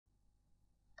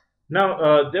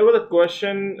Now, there was a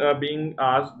question being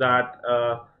asked that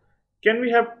can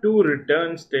we have two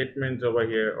return statements over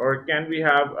here, or can we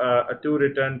have a two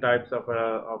return types of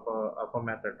a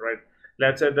method, right?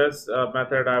 Let's say this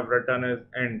method I've written is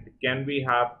end. Can we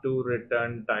have two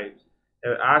return types?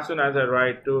 As soon as I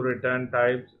write two return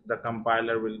types, the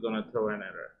compiler will gonna throw an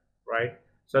error, right?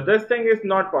 So this thing is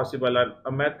not possible.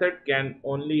 A method can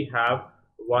only have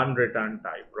one return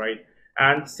type, right?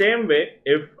 And same way,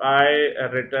 if I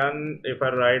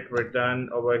write return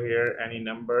over here any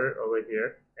number over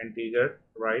here, integer,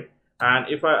 right? And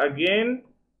if I again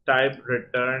type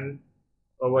return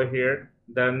over here,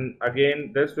 then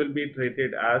again this will be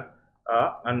treated as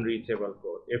a unreachable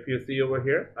code. If you see over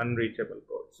here, unreachable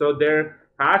code. So there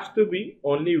has to be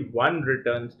only one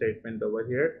return statement over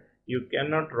here. You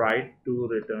cannot write two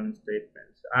return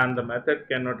statements, and the method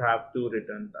cannot have two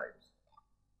return types.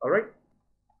 All right.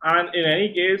 And in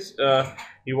any case,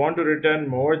 you want to return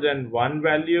more than one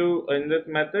value in this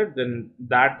method, then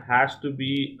that has to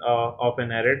be of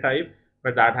an array type,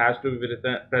 but that has to be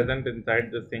present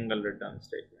inside the single return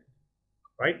statement,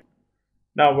 right?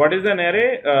 Now, what is an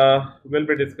array? We'll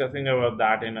be discussing about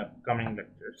that in upcoming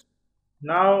lectures.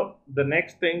 Now, the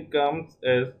next thing comes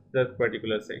is this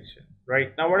particular section,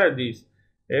 right? Now, what are these?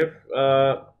 If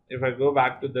I go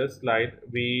back to this slide,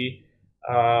 we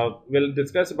will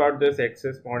discuss about this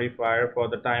access modifier. For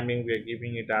the timing, we are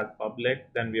giving it as public.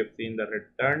 Then we have seen the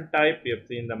return type, we have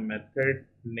seen the method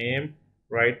name,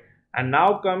 right? And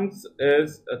now comes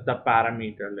is the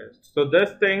parameter list. So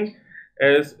this thing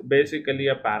is basically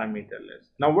a parameter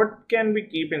list. Now, what can we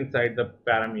keep inside the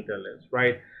parameter list,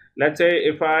 right? Let's say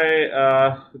if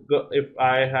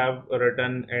I have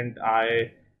written int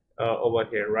I over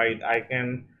here, right? I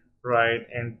can write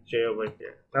int j over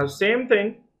here. Now, same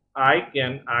thing, I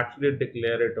can actually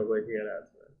declare it over here as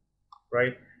well,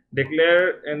 right?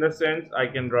 Declare in the sense I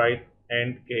can write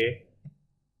int k,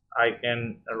 I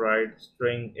can write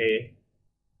string a,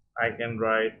 I can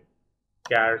write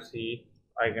char c,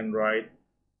 I can write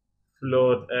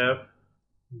float f,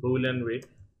 boolean v.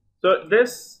 So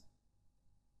this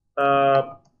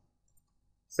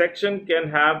section can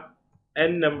have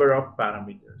n number of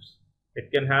parameters.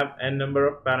 It can have n number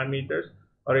of parameters,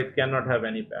 or it cannot have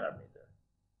any parameter,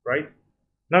 right?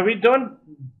 Now we don't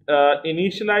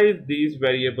initialize these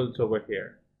variables over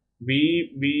here.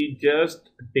 We just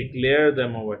declare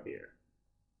them over here,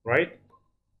 right?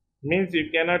 Means you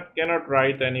cannot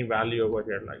write any value over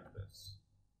here like this,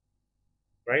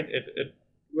 right? It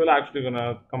will actually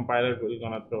gonna compiler will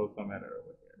gonna throw some error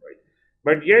over here, right?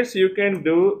 But yes, you can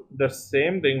do the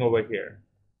same thing over here,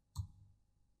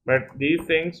 but these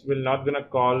things will not gonna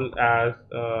call as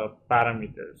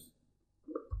parameters,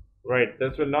 right?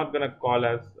 This will not gonna call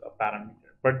as a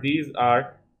parameter, but these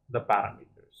are the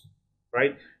parameters,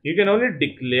 right? You can only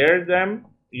declare them,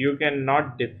 you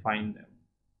cannot define them.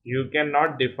 You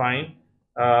cannot define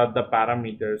the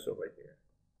parameters over here,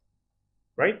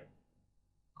 right?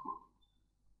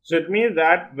 So it means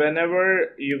that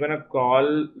whenever you're gonna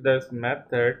call this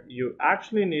method, you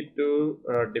actually need to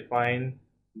define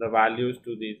the values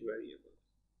to these variables,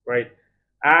 right?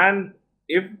 And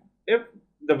if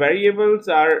the variables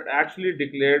are actually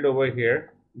declared over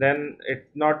here, then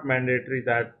it's not mandatory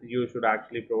that you should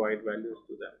actually provide values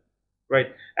to them,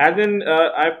 right? As in,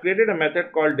 I've created a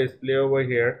method called display over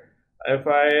here. If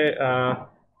I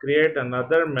create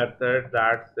another method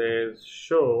that says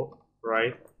show,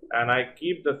 right, and I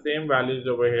keep the same values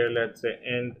over here, let's say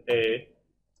int a,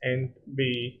 int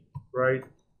b, right,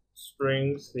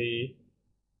 string c,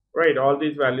 right, all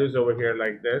these values over here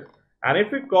like this. And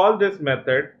if we call this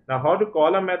method, now how to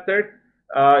call a method?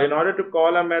 In order to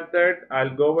call a method,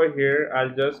 I'll go over here,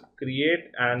 I'll just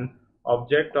create an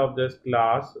object of this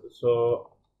class.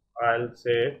 So I'll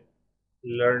say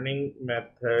learning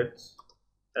methods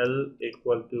L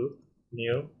equal to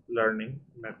new learning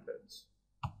methods,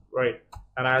 right?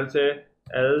 And I'll say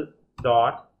L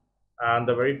dot, and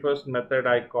the very first method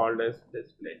I called is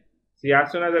display. See,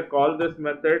 as soon as I call this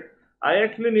method, I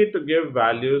actually need to give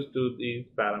values to these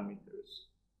parameters,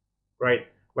 right?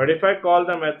 But if I call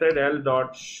the method L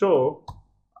dot show,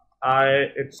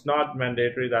 it's not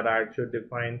mandatory that I should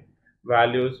define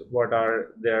values what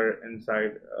are there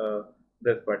inside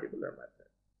this particular method,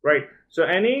 right? So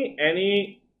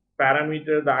any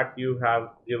parameter that you have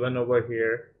given over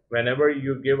here, whenever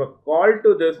you give a call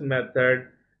to this method,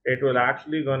 it will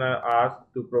actually gonna ask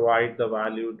to provide the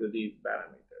value to these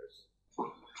parameters.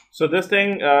 So this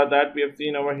thing that we have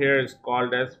seen over here is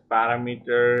called as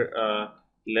parameter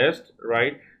list,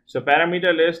 right? So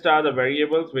parameter list are the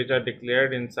variables which are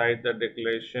declared inside the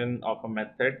declaration of a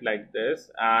method like this,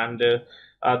 and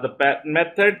the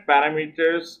method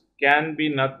parameters can be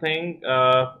nothing,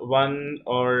 one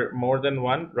or more than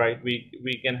one, right?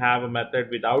 We can have a method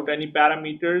without any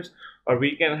parameters, or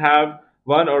we can have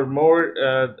one or more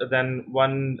than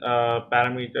one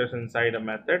parameters inside a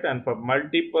method. And for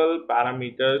multiple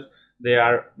parameters, they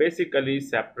are basically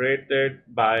separated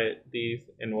by these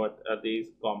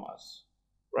commas,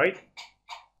 right?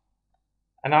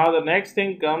 And now the next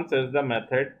thing comes is the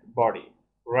method body,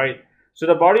 right? So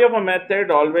the body of a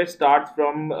method always starts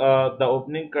from the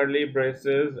opening curly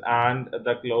braces and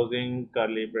the closing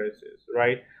curly braces,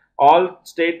 right? All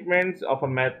statements of a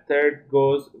method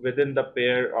goes within the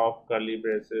pair of curly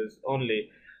braces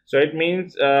only. So it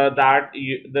means that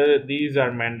these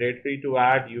are mandatory to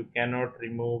add. You cannot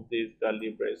remove these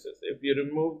curly braces. If you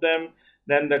remove them,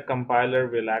 then the compiler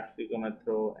will actually gonna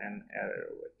throw an error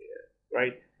over here,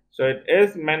 right? So it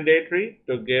is mandatory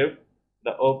to give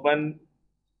the open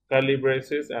curly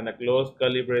braces and the closed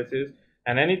curly braces,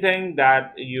 and anything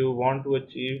that you want to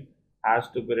achieve has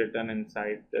to be written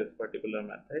inside this particular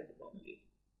method only.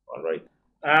 All right.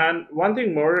 And one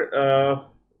thing more,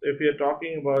 if you're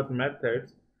talking about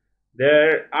methods,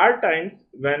 there are times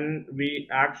when we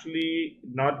actually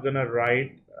not gonna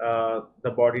write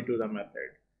the body to the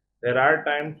method. There are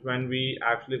times when we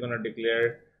actually gonna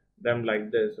declare them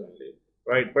like this only,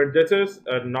 right? But this is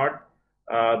not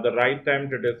the right time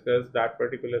to discuss that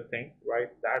particular thing, right?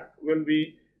 That will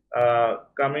be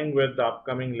coming with the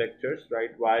upcoming lectures,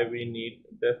 right? Why we need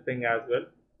this thing as well,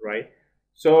 right?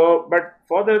 So, but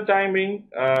for the timing,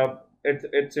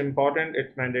 it's important,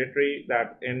 it's mandatory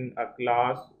that in a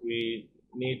class we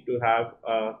need to have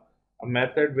a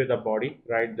method with a body,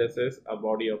 right? This is a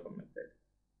body of a method,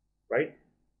 right?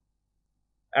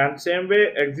 And same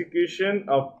way, execution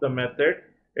of the method,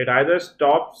 it either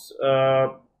stops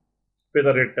with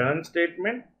a return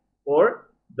statement or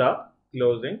the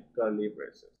closing curly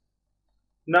braces.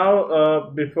 Now,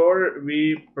 before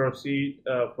we proceed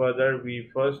further,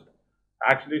 we first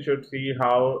actually should see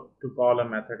how to call a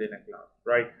method in a class,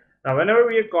 right? Now, whenever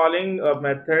we are calling a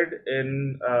method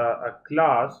in a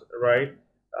class, right,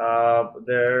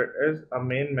 there is a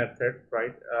main method,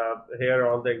 right? Here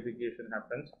all the execution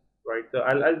happens, right? So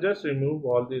I'll just remove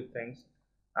all these things.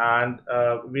 And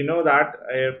we know that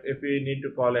if we need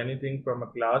to call anything from a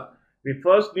class, we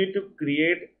first need to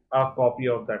create a copy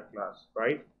of that class,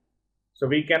 right? So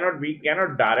we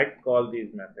cannot direct call these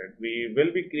methods. We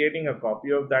will be creating a copy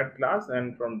of that class,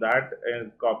 and from that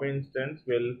copy instance,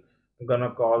 we'll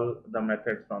gonna call the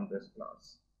methods from this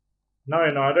class. Now,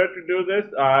 in order to do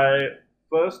this, I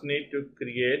first need to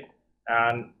create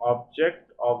an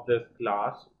object of this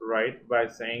class, right? By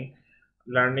saying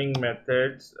learning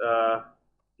methods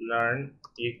learn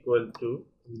equal to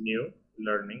new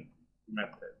learning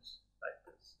methods, like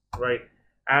this, right?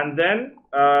 And then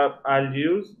I'll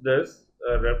use this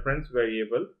reference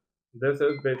variable. This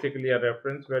is basically a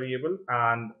reference variable,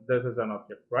 and this is an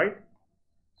object, right?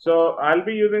 So I'll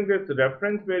be using this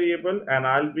reference variable, and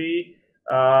I'll be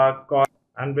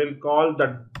will call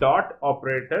the dot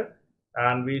operator,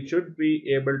 and we should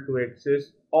be able to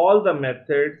access all the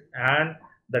methods and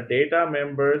the data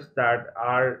members that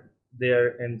are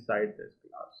there inside this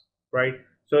class, right?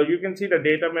 So you can see the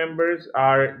data members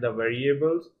are the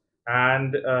variables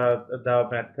and the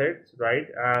methods, right?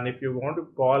 And if you want to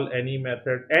call any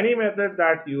method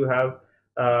that you have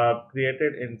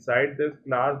created inside this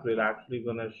class will actually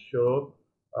gonna show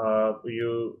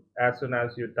you as soon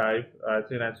as you type, as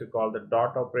soon as you call the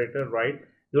dot operator, right?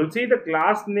 You'll see the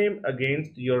class name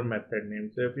against your method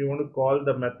name. So if you want to call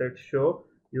the method show,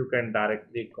 you can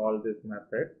directly call this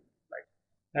method like.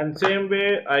 And same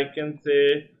way I can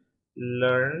say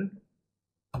learn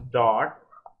dot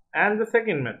and the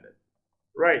second method,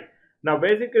 right? Now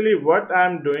basically what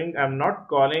I'm doing, I'm not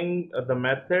calling the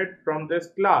method from this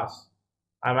class.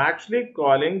 I'm actually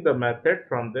calling the method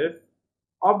from this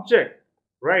object,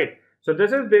 right? So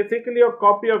this is basically a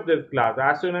copy of this class.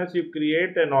 As soon as you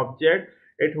create an object,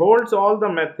 it holds all the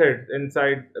methods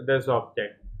inside this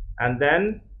object, and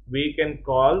then we can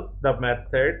call the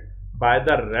method by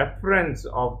the reference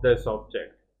of this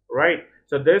object, right?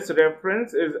 So this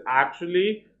reference is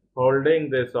actually holding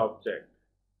this object,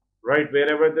 right?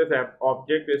 Wherever this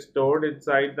object is stored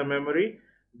inside the memory,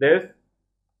 this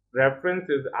reference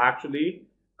is actually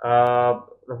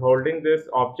holding this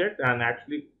object and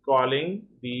actually calling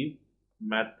these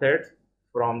methods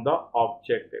from the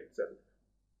object itself.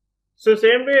 So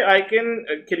same way I can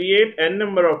create n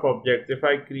number of objects. If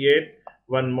I create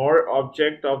one more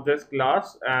object of this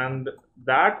class, and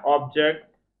that object,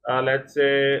 let's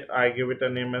say I give it a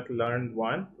name as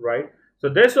learned1, right? So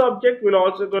this object will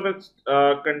also going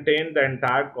to contain the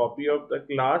entire copy of the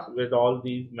class with all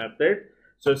these methods.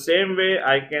 So same way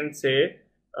I can say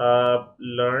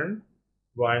learn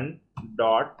one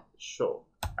dot show.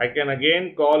 I can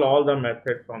again call all the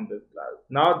methods from this class.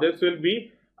 Now this will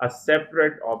be a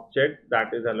separate object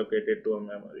that is allocated to a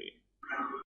memory.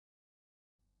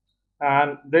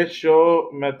 And this show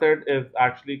method is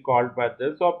actually called by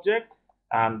this object,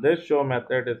 and this show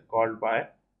method is called by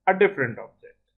a different object.